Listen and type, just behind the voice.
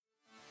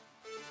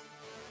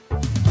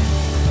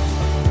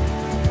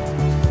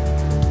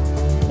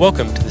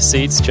Welcome to the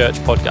Seeds Church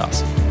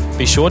podcast.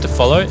 Be sure to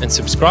follow and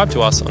subscribe to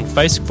us on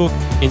Facebook,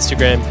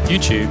 Instagram,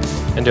 YouTube,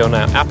 and on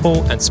our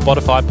Apple and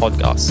Spotify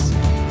podcasts.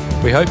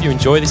 We hope you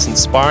enjoy this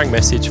inspiring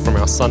message from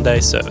our Sunday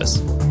service.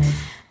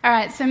 All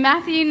right, so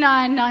Matthew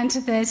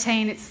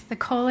 9:9-13, it's the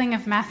calling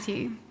of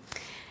Matthew.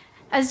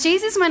 As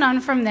Jesus went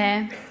on from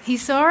there, he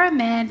saw a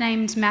man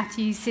named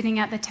Matthew sitting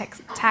at the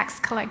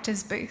tax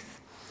collector's booth.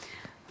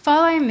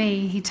 "Follow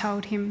me," he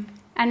told him,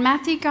 and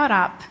Matthew got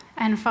up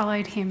and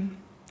followed him.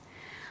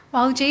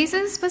 While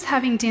Jesus was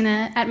having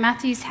dinner at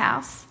Matthew's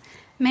house,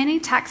 many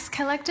tax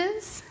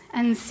collectors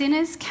and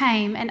sinners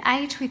came and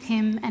ate with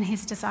him and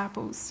his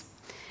disciples.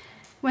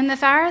 When the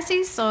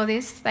Pharisees saw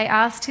this, they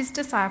asked his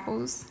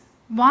disciples,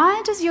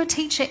 "Why does your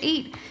teacher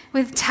eat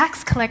with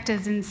tax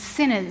collectors and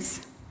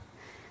sinners?"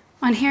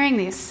 On hearing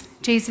this,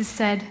 Jesus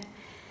said,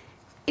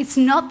 "It's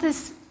not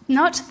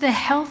the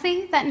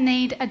healthy that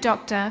need a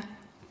doctor,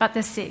 but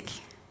the sick.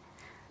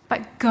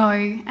 But go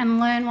and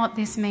learn what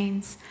this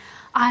means.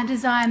 I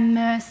desire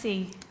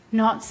mercy,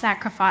 not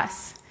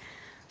sacrifice.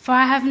 For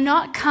I have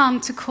not come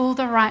to call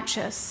the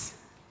righteous,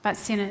 but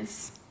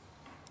sinners."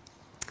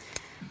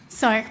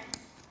 So,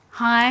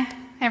 hi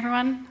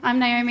everyone, I'm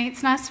Naomi.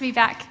 It's nice to be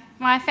back.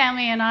 My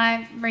family and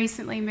I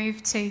recently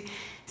moved to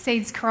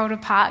Seeds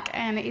Corolta Park,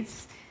 and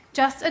it's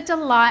just a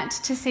delight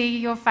to see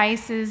your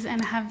faces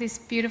and have this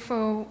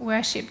beautiful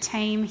worship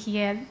team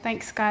here.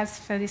 Thanks guys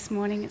for this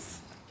morning.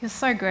 You're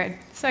so good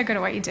at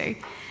what you do.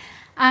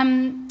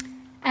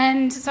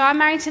 And so I'm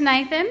married to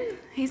Nathan.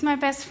 He's my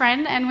best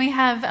friend, and we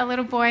have a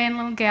little boy and a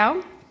little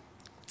girl.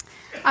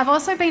 I've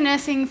also been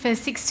nursing for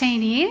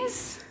 16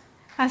 years.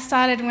 I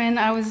started when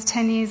I was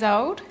 10 years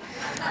old.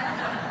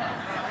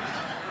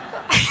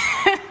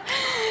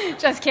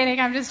 Just kidding,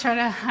 I'm just trying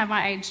to hide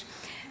my age.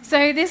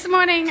 So this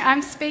morning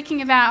I'm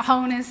speaking about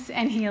wholeness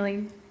and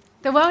healing.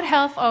 The World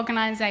Health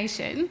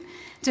Organization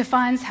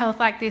defines health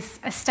like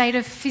this: a state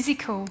of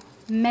physical,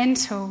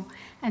 mental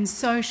and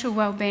social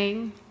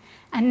well-being,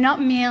 and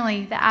not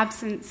merely the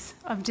absence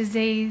of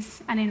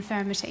disease and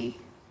infirmity,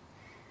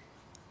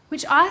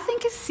 which I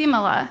think is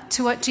similar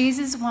to what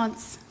Jesus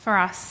wants for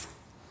us.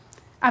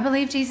 I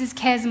believe Jesus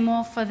cares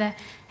more for the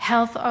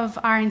health of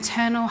our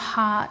internal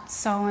heart,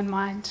 soul and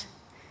mind.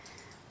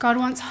 God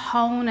wants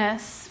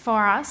wholeness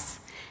for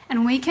us,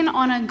 and we can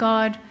honour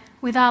God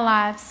with our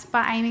lives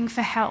by aiming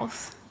for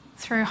health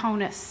through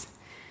wholeness.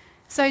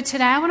 So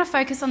today I want to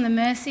focus on the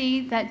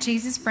mercy that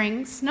Jesus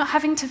brings, not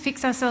having to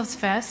fix ourselves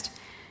first,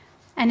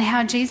 and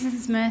how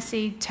Jesus'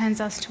 mercy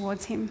turns us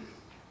towards him.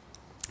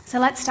 So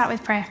let's start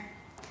with prayer.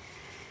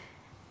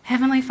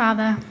 Heavenly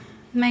Father,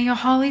 may your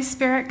Holy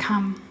Spirit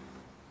come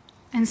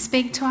and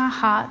speak to our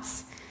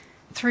hearts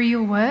through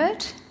your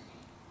word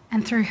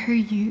and through who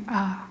you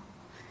are.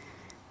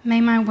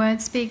 May my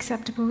words be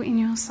acceptable in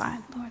your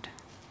sight, Lord.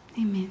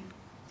 Amen.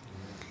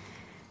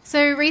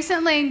 So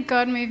recently,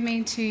 God moved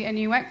me to a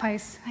new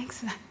workplace. Thanks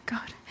for that,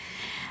 God.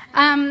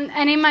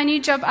 And in my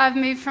new job, I've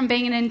moved from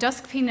being an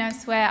endoscopy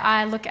nurse, where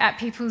I look at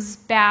people's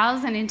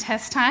bowels and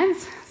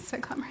intestines, so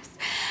glamorous,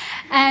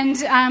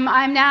 and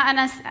I'm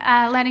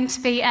now learning to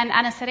be an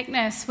anaesthetic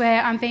nurse,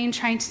 where I'm being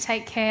trained to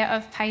take care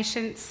of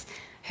patients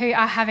who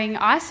are having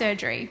eye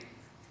surgery.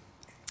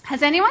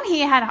 Has anyone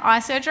here had eye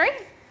surgery?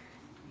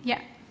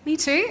 Yeah, me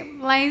too.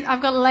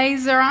 I've got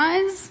laser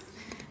eyes.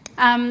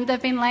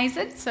 They've been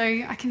lasered, so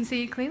I can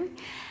see clearly.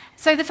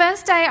 So the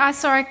first day I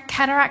saw a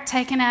cataract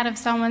taken out of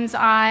someone's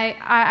eye,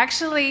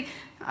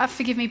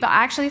 forgive me, but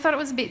I actually thought it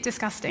was a bit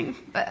disgusting.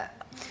 But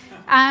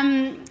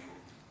I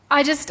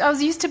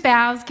was used to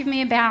bows. Give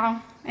me a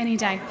bow any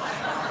day.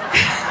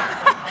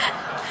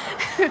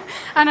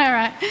 I know,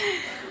 right?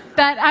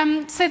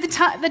 But so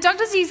the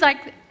doctors use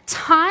like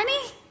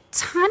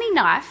tiny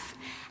knife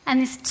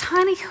and this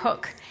tiny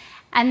hook,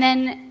 and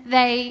then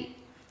they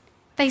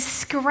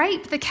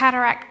scrape the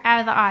cataract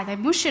out of the eye. They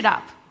mush it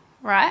up,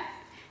 right?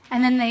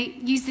 And then they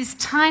use this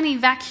tiny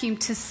vacuum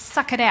to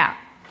suck it out.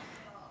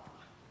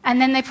 And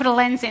then they put a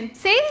lens in.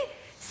 See?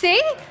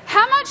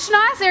 How much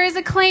nicer is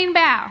a clean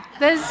bow?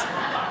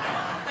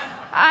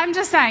 I'm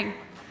just saying.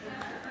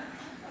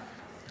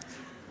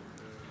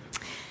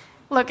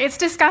 Look, it's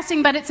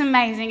disgusting, but it's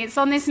amazing. It's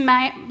on this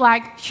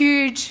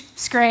huge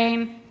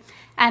screen,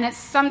 and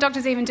some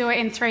doctors even do it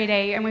in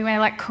 3D, and we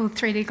wear cool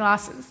 3D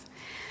glasses.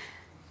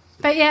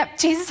 But yeah,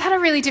 Jesus had a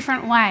really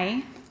different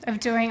way of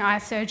doing eye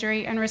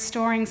surgery and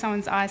restoring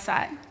someone's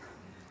eyesight.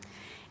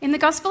 In the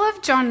Gospel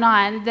of John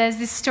 9, there's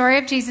this story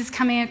of Jesus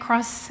coming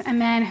across a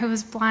man who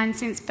was blind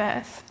since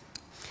birth.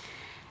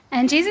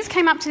 And Jesus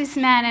came up to this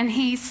man and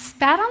he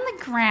spat on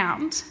the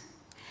ground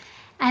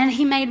and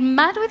he made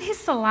mud with his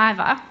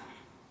saliva,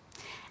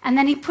 and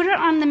then he put it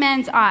on the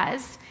man's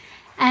eyes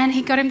and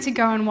he got him to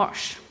go and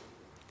wash.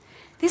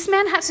 This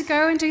man had to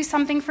go and do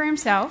something for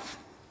himself,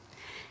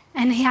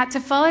 and he had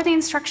to follow the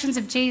instructions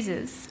of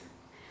Jesus.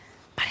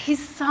 But his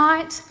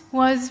sight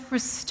was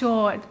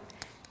restored.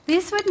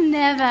 This would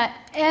never,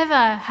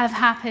 ever have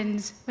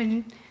happened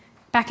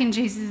back in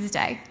Jesus'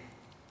 day.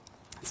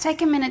 Let's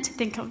take a minute to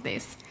think of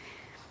this.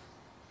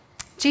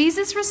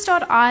 Jesus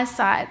restored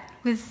eyesight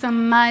with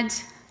some mud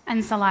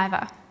and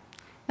saliva.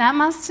 That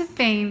must have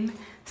been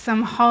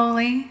some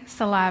holy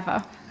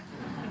saliva.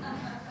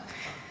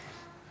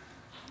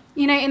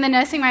 You know, in the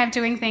nursing way of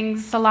doing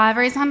things,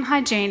 saliva is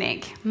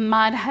unhygienic.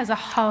 Mud has a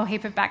whole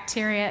heap of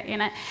bacteria in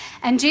it.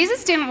 And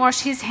Jesus didn't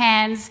wash his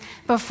hands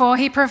before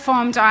he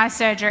performed eye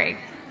surgery.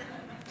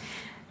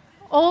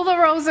 All the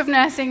rules of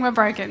nursing were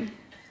broken.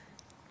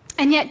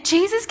 And yet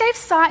Jesus gave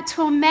sight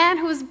to a man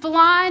who was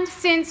blind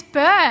since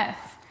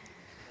birth.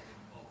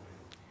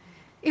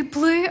 It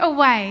blew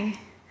away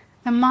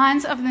the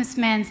minds of this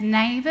man's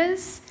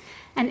neighbours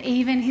and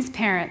even his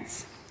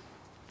parents.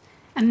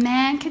 A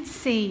man could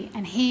see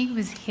and he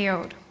was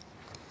healed.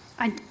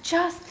 I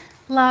just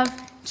love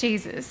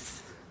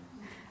Jesus.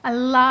 I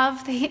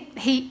love that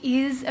he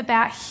is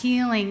about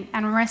healing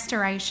and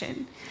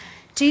restoration.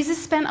 Jesus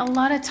spent a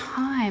lot of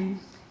time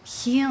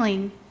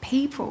healing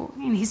people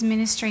in his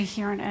ministry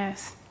here on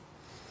earth.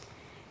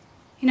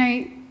 You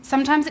know,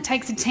 sometimes it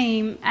takes a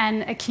team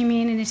and a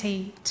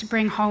community to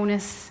bring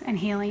wholeness and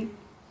healing.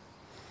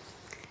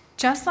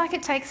 Just like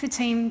it takes a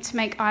team to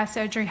make eye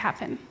surgery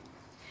happen.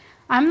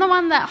 I'm the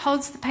one that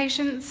holds the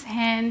patient's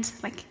hand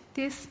like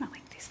this, not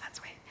like this,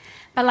 that's weird,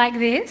 but like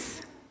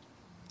this.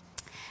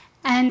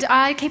 And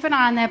I keep an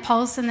eye on their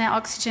pulse and their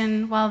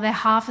oxygen while they're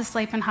half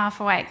asleep and half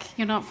awake.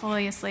 You're not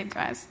fully asleep,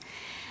 guys.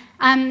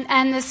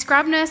 And the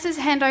scrub nurses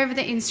hand over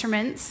the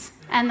instruments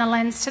and the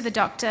lens to the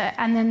doctor,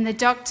 and then the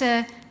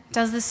doctor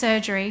does the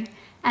surgery,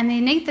 and the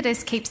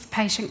anaesthetist keeps the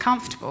patient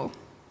comfortable.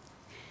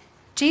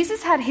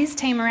 Jesus had his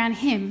team around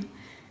him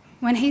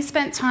when he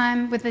spent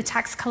time with the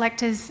tax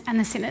collectors and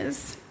the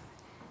sinners.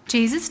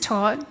 Jesus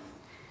taught.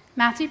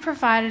 Matthew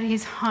provided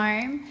his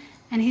home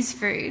and his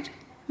food.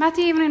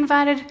 Matthew even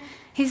invited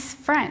his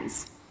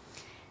friends.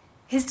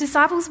 His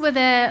disciples were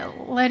there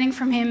learning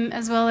from him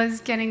as well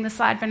as getting the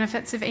side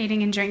benefits of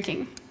eating and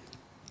drinking.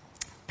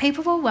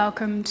 People were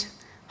welcomed,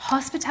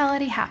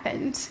 hospitality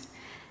happened,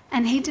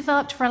 and he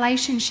developed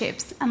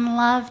relationships and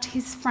loved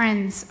his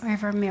friends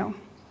over a meal.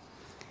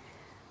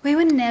 We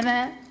were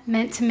never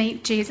meant to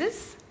meet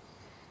Jesus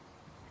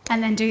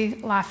and then do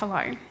life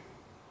alone.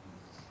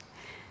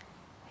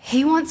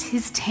 He wants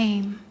his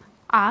team,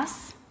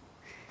 us,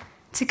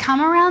 to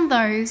come around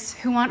those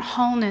who want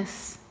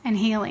wholeness and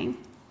healing.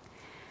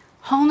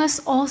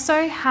 Wholeness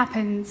also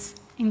happens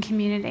in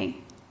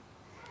community.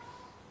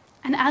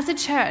 And as a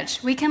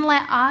church, we can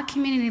let our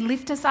community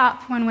lift us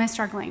up when we're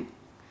struggling.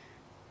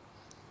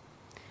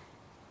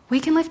 We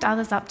can lift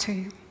others up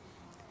too,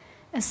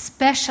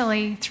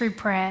 especially through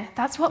prayer.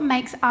 That's what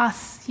makes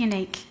us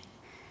unique.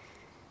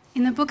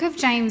 In the book of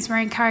James, we're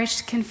encouraged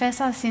to confess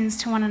our sins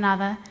to one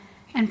another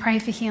and pray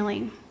for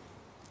healing.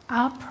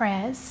 Our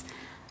prayers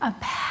are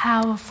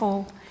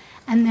powerful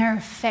and they're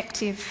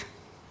effective.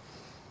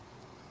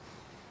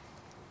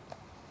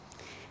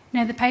 You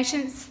know, the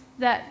patients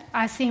that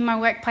I see in my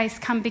workplace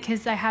come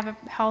because they have a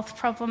health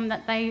problem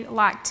that they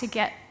like to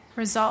get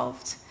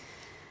resolved.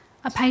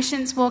 Our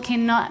patients walk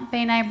in not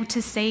being able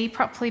to see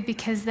properly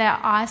because their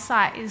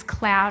eyesight is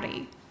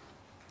cloudy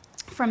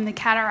from the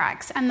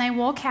cataracts, and they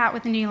walk out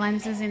with new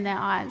lenses in their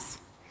eyes.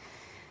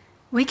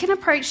 We can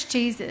approach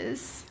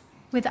Jesus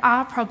with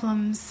our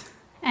problems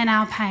and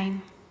our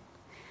pain.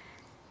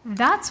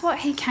 That's what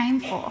he came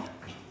for.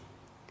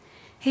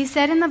 He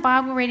said in the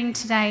Bible reading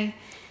today,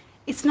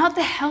 it's not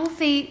the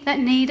healthy that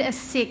need a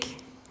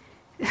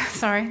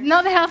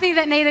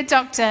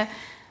doctor,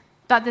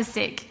 but the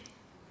sick.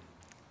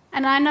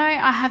 And I know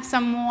I have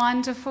some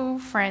wonderful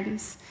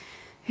friends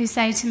who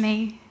say to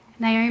me,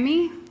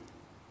 Naomi,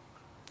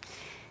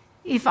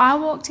 if I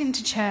walked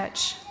into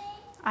church,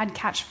 I'd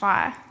catch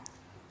fire.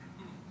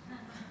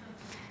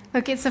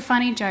 Look, it's a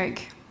funny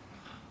joke,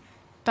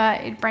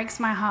 but it breaks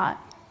my heart.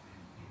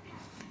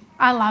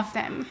 I love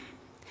them.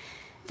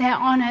 They're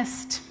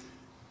honest.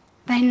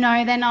 They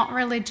know they're not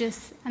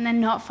religious and they're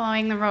not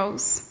following the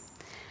rules.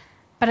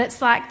 But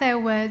it's like their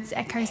words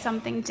echo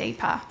something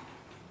deeper.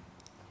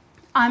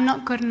 I'm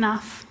not good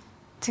enough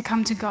to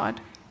come to God.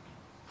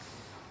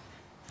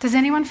 Does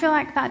anyone feel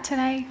like that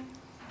today?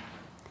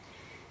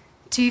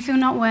 Do you feel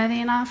not worthy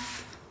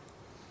enough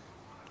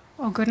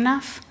or good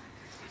enough?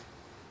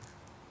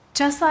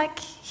 Just like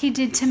he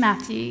did to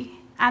Matthew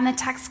and the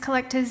tax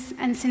collectors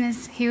and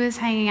sinners he was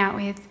hanging out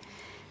with,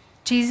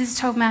 Jesus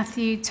told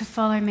Matthew to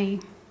follow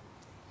me.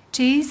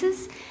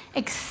 Jesus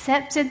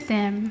accepted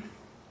them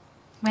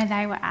where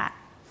they were at.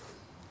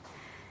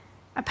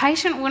 A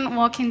patient wouldn't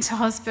walk into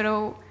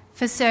hospital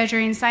for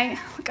surgery and say,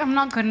 look, I'm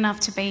not good enough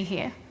to be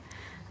here.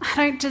 I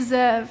don't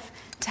deserve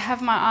to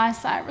have my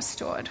eyesight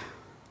restored.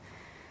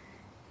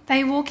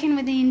 They walk in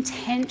with the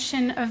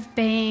intention of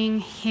being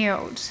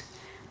healed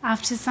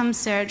after some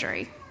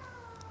surgery.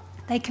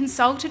 They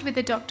consulted with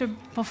the doctor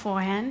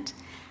beforehand,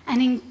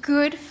 and in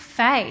good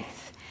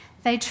faith,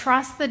 they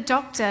trust the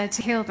doctor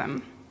to heal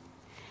them.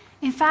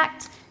 In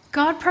fact,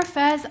 God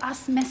prefers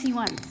us messy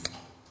ones.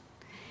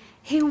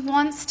 He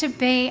wants to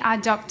be our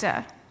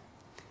doctor.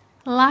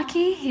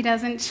 Lucky he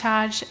doesn't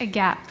charge a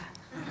gap.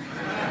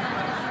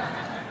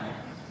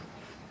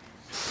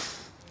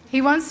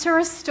 He wants to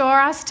restore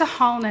us to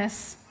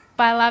wholeness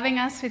by loving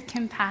us with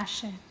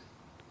compassion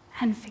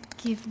and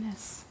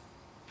forgiveness.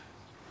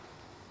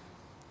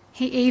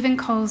 He even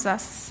calls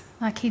us,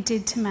 like he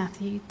did to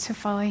Matthew, to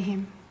follow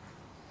him.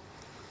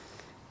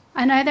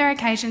 I know there are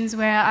occasions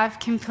where I've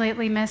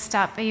completely messed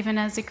up, even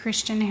as a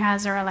Christian who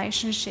has a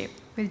relationship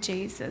with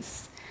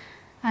Jesus.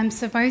 I'm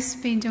supposed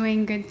to be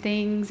doing good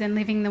things and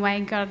living the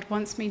way God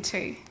wants me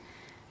to.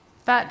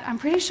 But I'm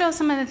pretty sure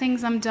some of the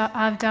things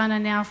I've done are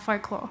now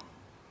folklore.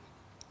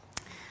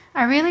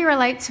 I really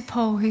relate to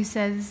Paul, who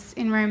says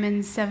in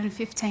Romans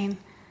 7:15,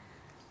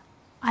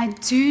 I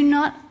do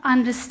not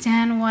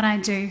understand what I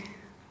do.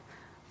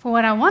 For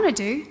what I want to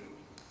do,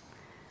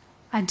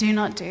 I do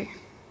not do.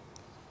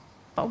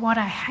 But what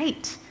I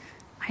hate,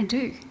 I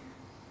do.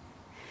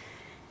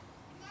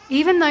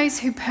 Even those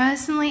who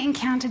personally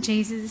encounter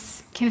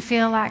Jesus can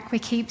feel like we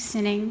keep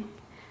sinning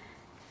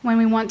when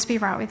we want to be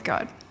right with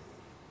God.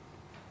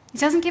 He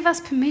doesn't give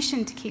us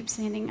permission to keep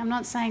sinning. I'm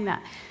not saying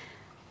that.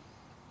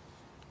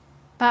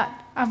 But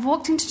I've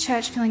walked into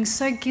church feeling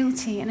so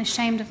guilty and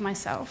ashamed of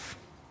myself.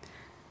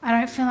 I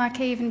don't feel like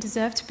I even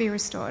deserve to be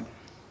restored.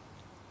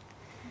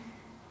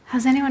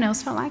 Has anyone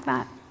else felt like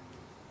that?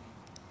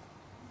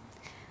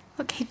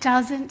 Look, he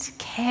doesn't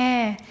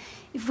care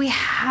if we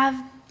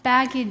have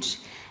baggage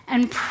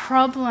and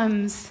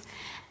problems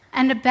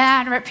and a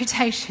bad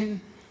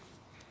reputation.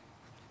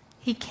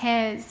 He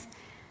cares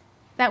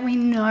that we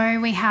know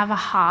we have a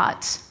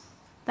heart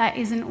that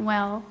isn't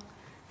well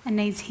and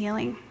needs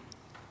healing.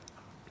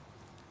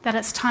 That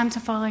it's time to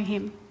follow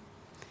him.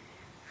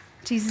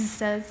 Jesus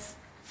says,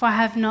 for I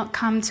have not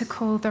come to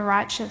call the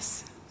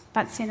righteous,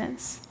 but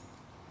sinners.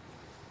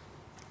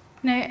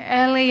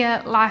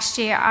 Earlier last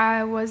year,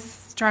 I was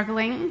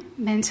struggling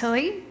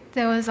mentally.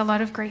 There was a lot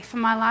of grief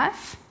in my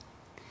life.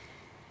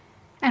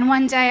 And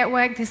one day at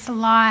work, this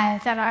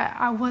lie that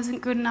I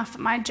wasn't good enough at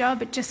my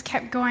job, it just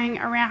kept going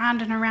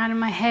around and around in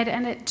my head,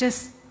 and it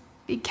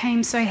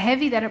became so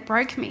heavy that it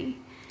broke me.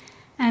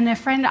 And a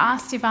friend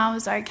asked if I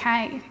was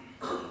okay.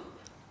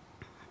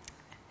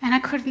 And I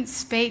couldn't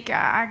speak.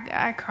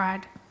 I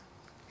cried.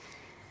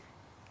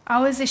 I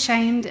was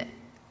ashamed,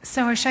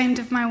 so ashamed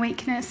of my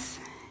weakness.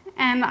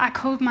 And I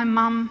called my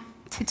mum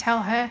to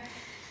tell her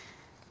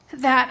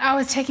that I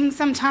was taking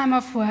some time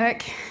off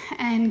work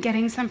and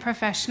getting some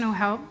professional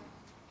help.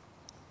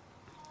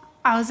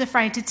 I was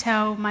afraid to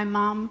tell my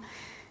mum,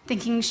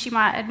 thinking she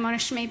might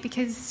admonish me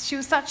because she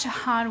was such a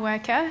hard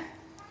worker.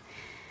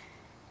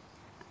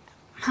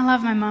 I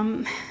love my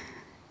mum.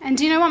 And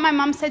do you know what my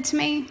mum said to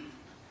me?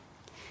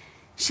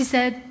 She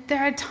said,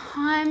 there are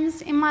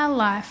times in my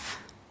life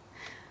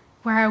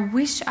where I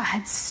wish I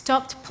had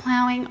stopped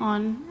ploughing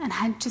on and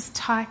had just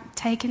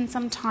taken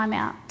some time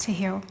out to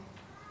heal.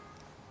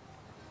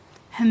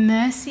 Her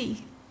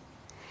mercy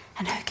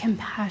and her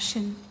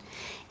compassion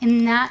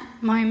in that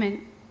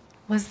moment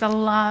was the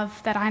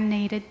love that I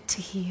needed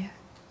to hear.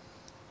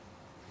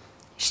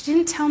 She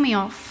didn't tell me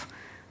off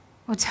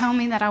or tell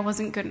me that I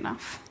wasn't good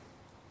enough.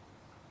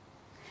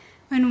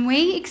 When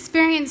we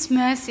experience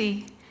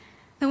mercy,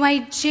 the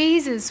way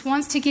Jesus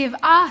wants to give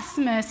us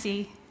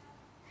mercy,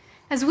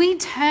 as we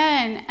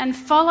turn and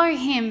follow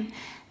him,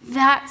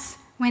 that's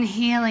when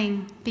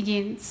healing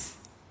begins.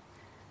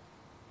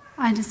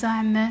 I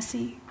desire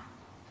mercy,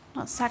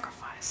 not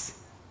sacrifice.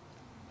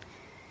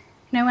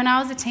 When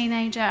I was a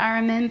teenager, I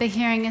remember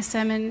hearing a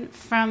sermon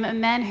from a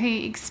man who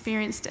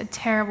experienced a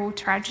terrible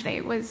tragedy.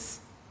 It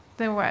was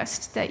the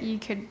worst that you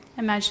could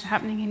imagine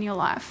happening in your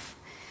life.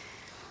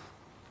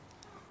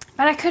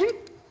 But I couldn't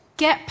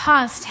get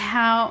past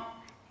how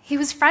he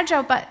was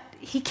fragile, but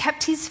he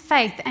kept his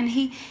faith and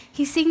he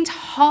seemed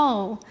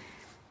whole,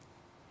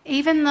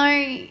 even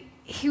though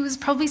he was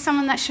probably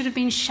someone that should have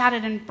been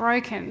shattered and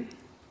broken.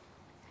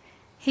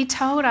 He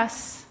told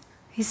us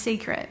his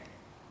secret.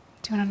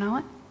 Do you want to know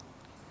it?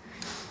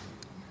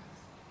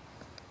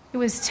 It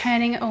was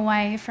turning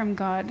away from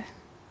God.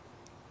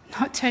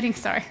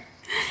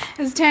 It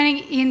was turning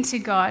into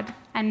God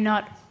and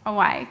not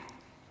away.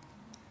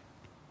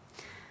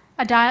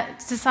 I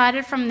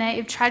decided from there,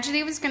 if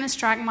tragedy was going to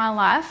strike my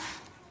life,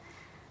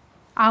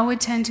 I would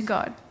turn to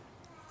God.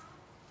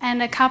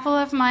 And a couple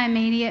of my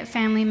immediate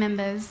family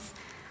members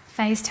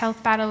faced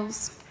health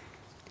battles,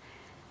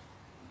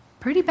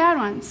 pretty bad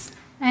ones.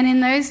 And in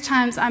those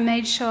times, I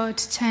made sure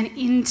to turn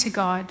into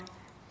God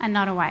and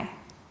not away.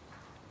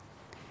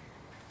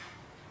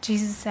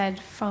 Jesus said,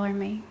 follow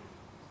me.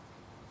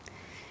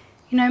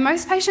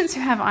 Most patients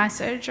who have eye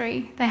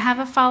surgery, they have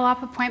a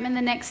follow-up appointment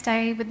the next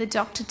day with the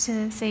doctor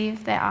to see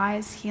if their eye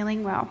is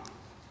healing well.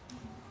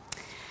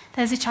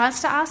 There's a chance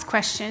to ask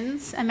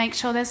questions and make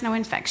sure there's no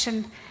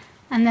infection,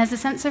 and there's a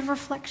sense of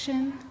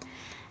reflection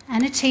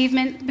and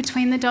achievement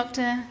between the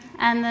doctor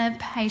and the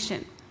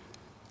patient.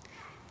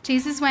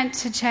 Jesus went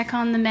to check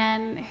on the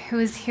man who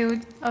was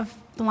healed of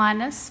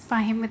blindness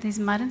by him with his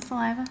mud and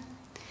saliva,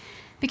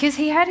 because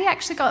he heard he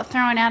actually got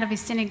thrown out of his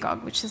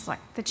synagogue, which is like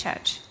the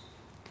church.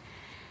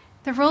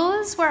 The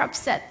rulers were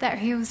upset that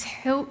he was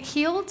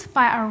healed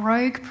by a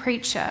rogue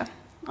preacher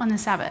on the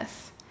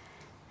Sabbath,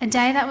 a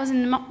day that was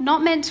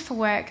not meant for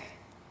work,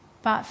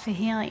 but for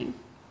healing.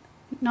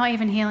 Not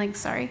even healing,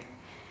 sorry.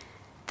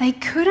 They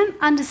couldn't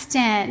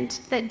understand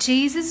that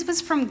Jesus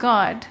was from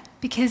God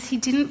because he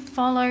didn't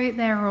follow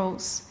their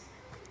rules.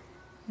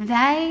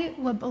 They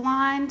were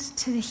blind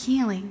to the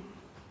healing.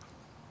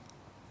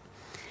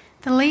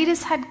 The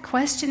leaders had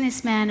questioned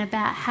this man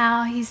about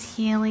how his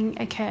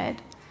healing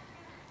occurred.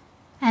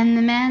 And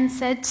the man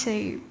said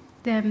to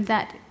them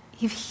that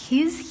if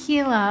his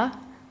healer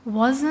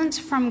wasn't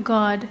from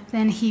God,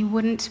 then he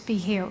wouldn't be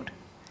healed.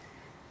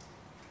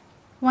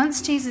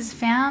 Once Jesus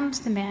found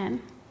the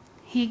man,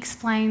 he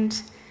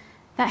explained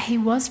that he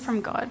was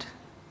from God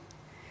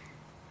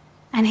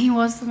and he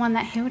was the one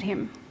that healed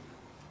him.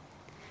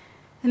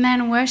 The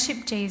man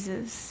worshipped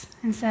Jesus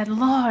and said,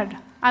 "Lord,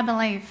 I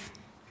believe."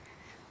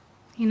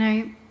 You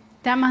know,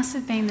 that must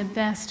have been the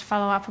best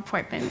follow-up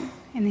appointment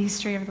in the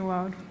history of the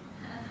world.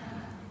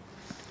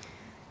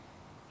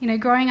 You know,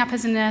 growing up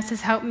as a nurse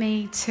has helped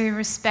me to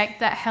respect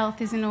that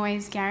health isn't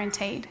always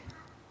guaranteed.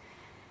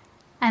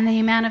 And the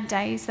amount of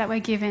days that we're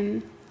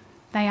given,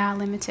 they are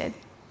limited.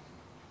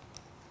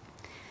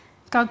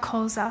 God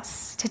calls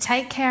us to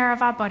take care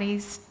of our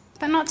bodies,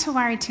 but not to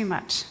worry too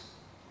much.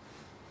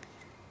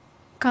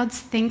 God's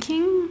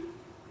thinking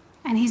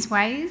and his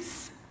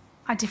ways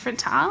are different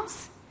to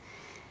ours.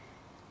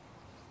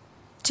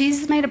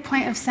 Jesus made a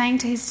point of saying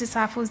to his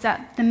disciples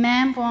that the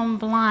man born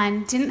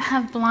blind didn't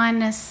have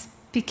blindness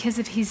because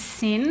of his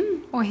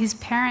sin or his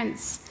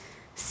parents'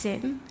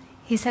 sin.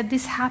 He said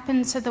this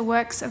happened so the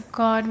works of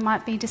God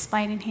might be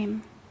displayed in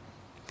him.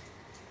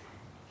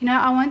 You know,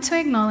 I want to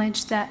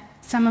acknowledge that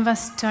some of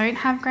us don't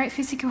have great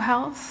physical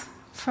health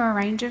for a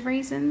range of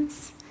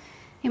reasons.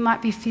 It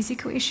might be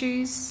physical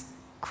issues,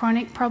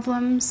 chronic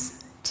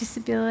problems,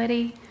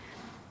 disability,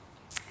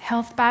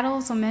 health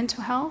battles or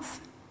mental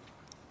health,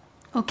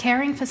 or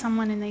caring for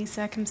someone in these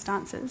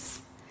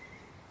circumstances.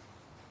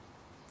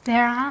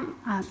 There aren't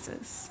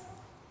answers.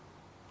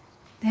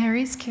 There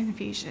is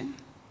confusion.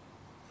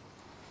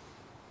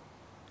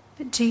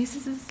 But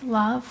Jesus'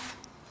 love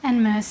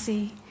and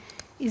mercy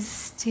is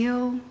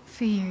still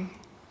for you.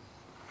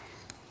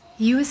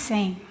 You are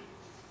seen.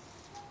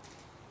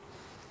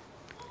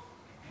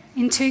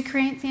 In 2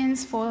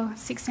 Corinthians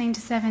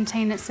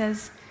 4:16-17 it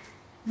says,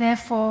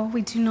 "Therefore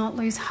we do not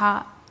lose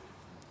heart.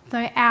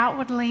 Though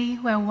outwardly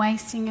we're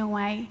wasting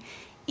away,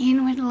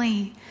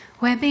 inwardly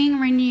we're being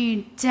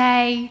renewed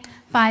day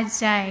by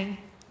day.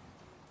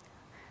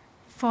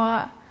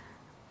 For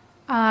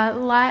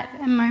light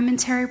and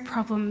momentary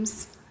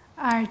problems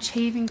are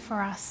achieving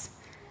for us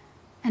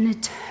an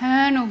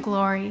eternal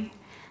glory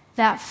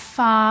that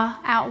far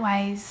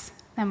outweighs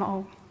them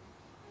all."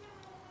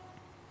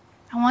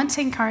 I want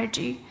to encourage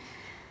you,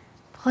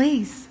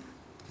 please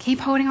keep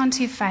holding on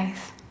to your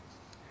faith.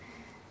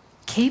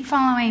 Keep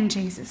following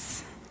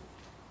Jesus.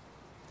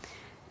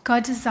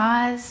 God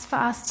desires for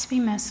us to be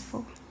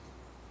merciful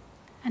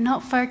and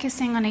not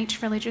focusing on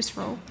each religious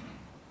rule.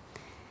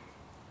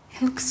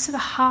 He looks to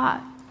the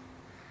heart,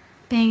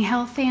 being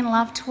healthy in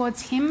love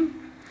towards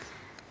him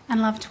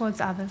and love towards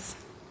others.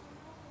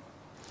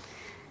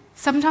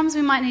 Sometimes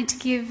we might need to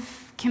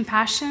give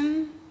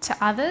compassion to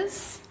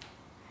others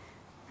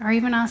or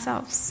even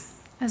ourselves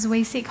as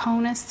we seek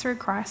wholeness through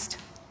Christ.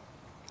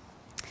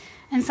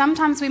 And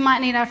sometimes we might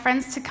need our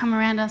friends to come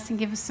around us and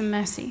give us some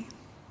mercy.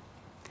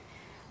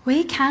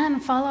 We can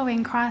follow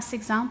in Christ's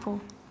example,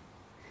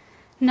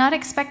 not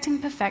expecting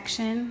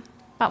perfection,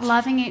 but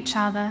loving each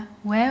other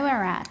where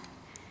we're at,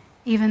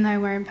 even though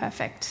we're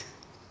imperfect.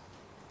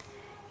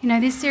 You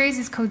know, this series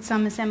is called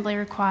Some Assembly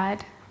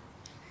Required.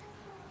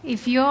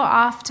 If you're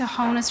after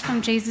wholeness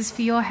from Jesus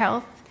for your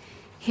health,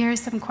 here are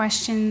some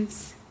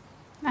questions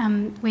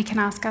we can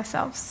ask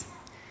ourselves.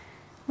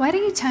 Where do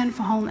you turn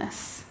for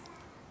wholeness?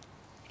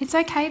 It's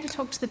okay to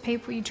talk to the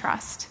people you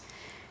trust.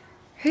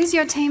 Who's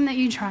your team that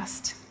you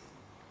trust?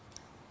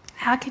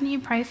 How can you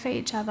pray for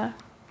each other?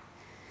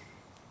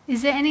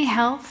 Is there any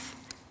health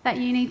that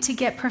you need to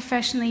get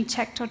professionally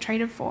checked or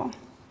treated for?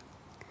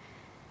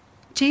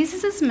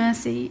 Jesus'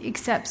 mercy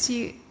accepts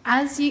you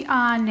as you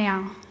are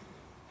now.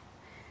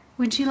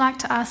 Would you like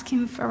to ask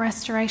him for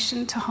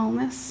restoration to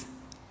wholeness?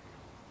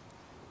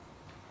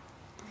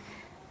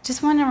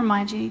 Just want to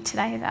remind you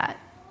today that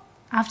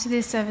after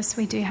this service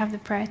we do have the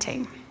prayer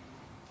team.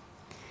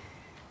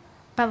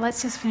 But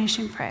let's just finish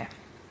in prayer.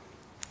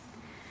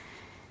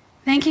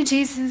 Thank you,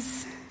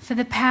 Jesus, for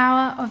the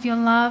power of your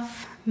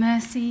love,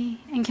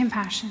 mercy, and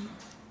compassion.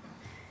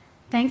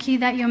 Thank you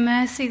that your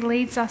mercy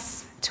leads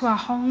us to our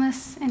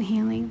wholeness and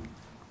healing.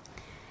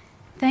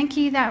 Thank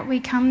you that we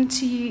come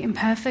to you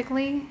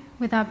imperfectly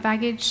with our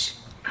baggage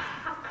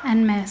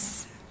and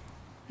mess.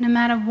 No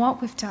matter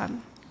what we've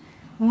done,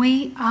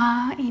 we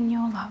are in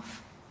your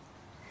love.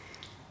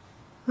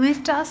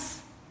 Lift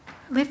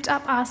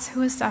up us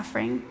who are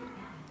suffering,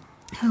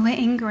 who are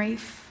in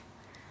grief,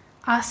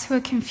 us who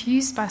are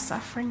confused by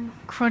suffering,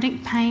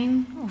 chronic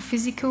pain, or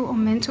physical or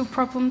mental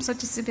problems or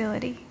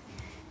disability.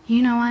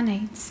 You know our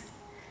needs.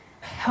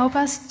 Help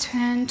us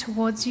turn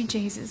towards you,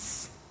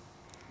 Jesus.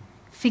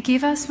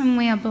 Forgive us when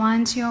we are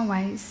blind to your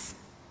ways.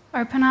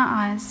 Open our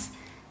eyes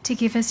to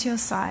give us your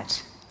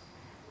sight.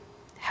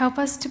 Help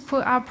us to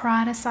put our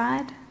pride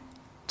aside,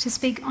 to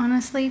speak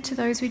honestly to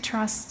those we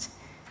trust,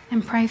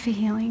 and pray for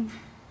healing.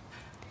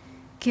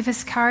 Give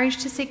us courage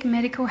to seek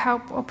medical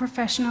help or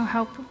professional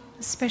help,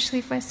 especially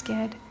if we're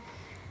scared.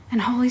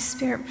 And Holy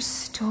Spirit,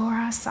 restore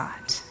our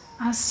sight,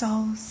 our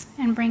souls,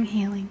 and bring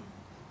healing.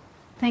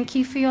 Thank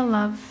you for your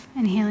love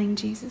and healing,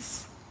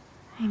 Jesus.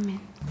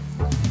 Amen.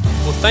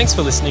 Well, thanks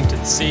for listening to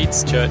the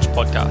Seeds Church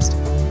podcast.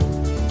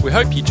 We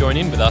hope you join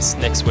in with us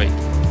next week.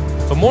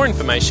 For more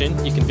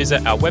information, you can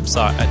visit our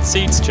website at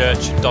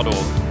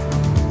seedschurch.org.